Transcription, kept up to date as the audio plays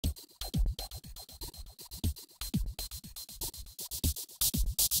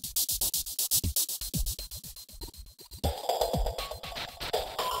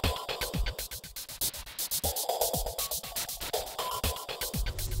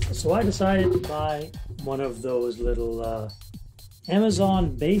So I decided to buy one of those little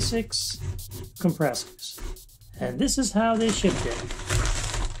Amazon Basics compressors. And this is how they shipped it.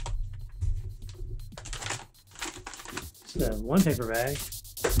 So one paper bag.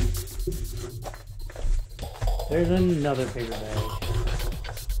 There's another paper bag.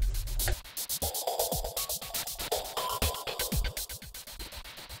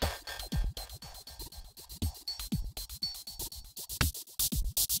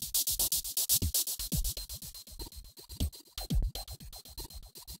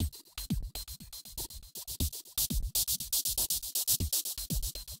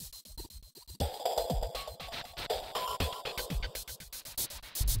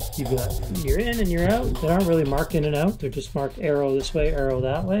 You've got your in and your out. They aren't really marked in and out. They're just marked arrow this way, arrow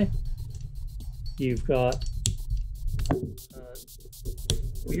that way. You've got a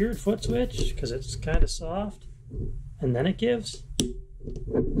weird foot switch because it's kind of soft. And then it gives. So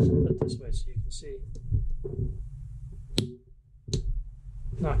put it this way so you can see.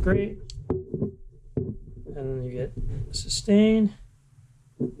 Not great. And then you get sustain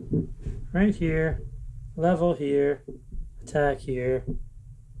right here, level here, attack here.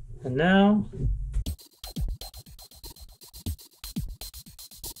 And now,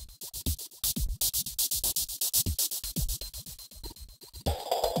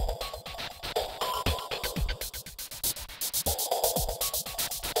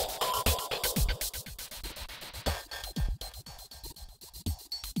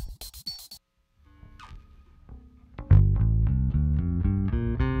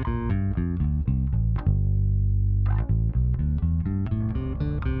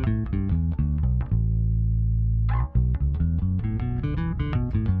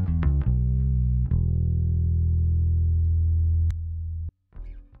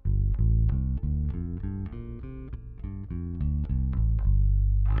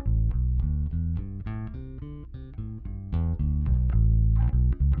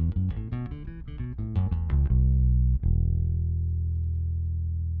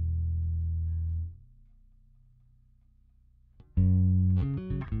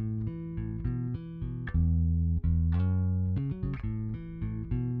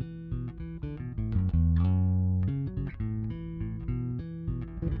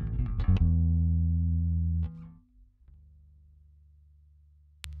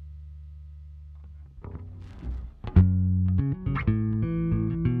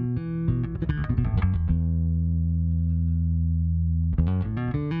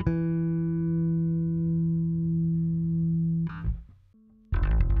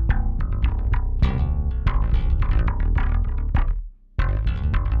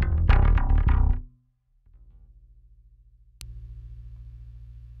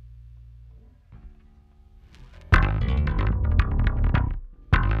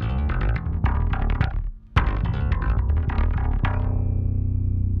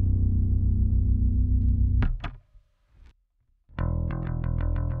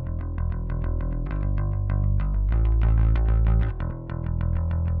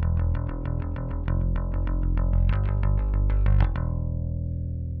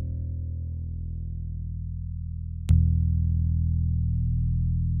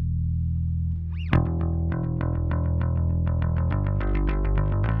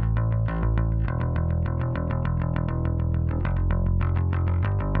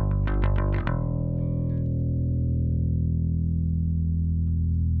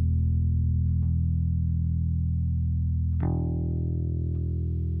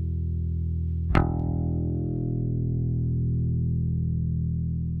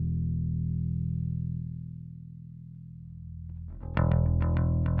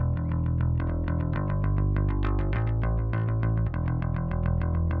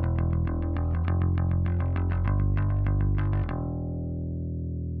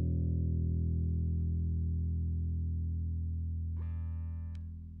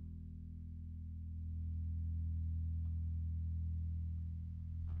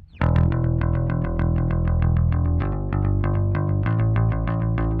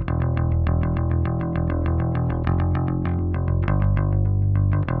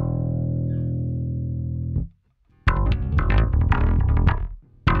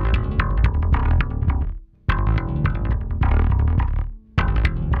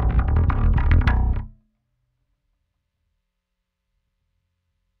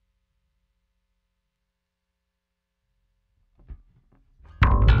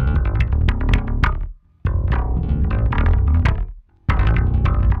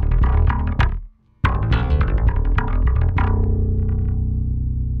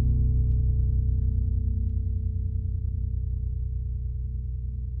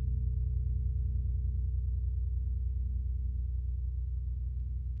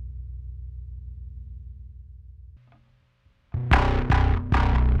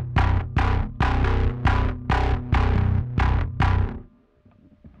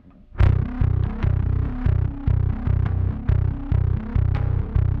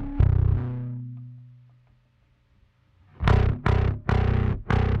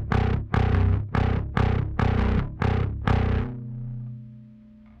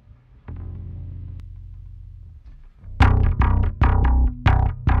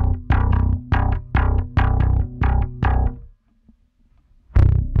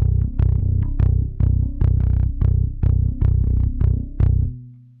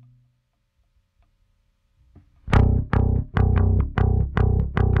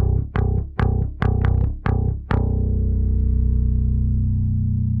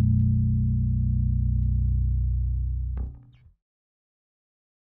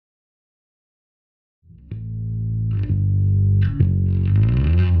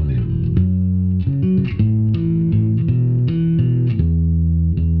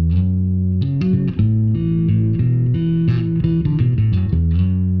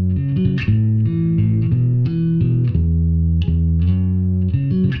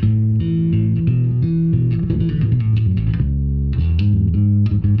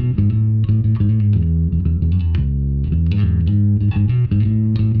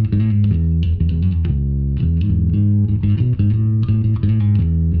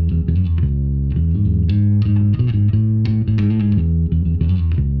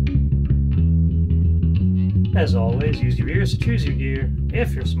 As always, use your ears to choose your gear.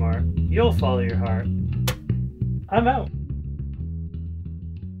 If you're smart, you'll follow your heart. I'm out.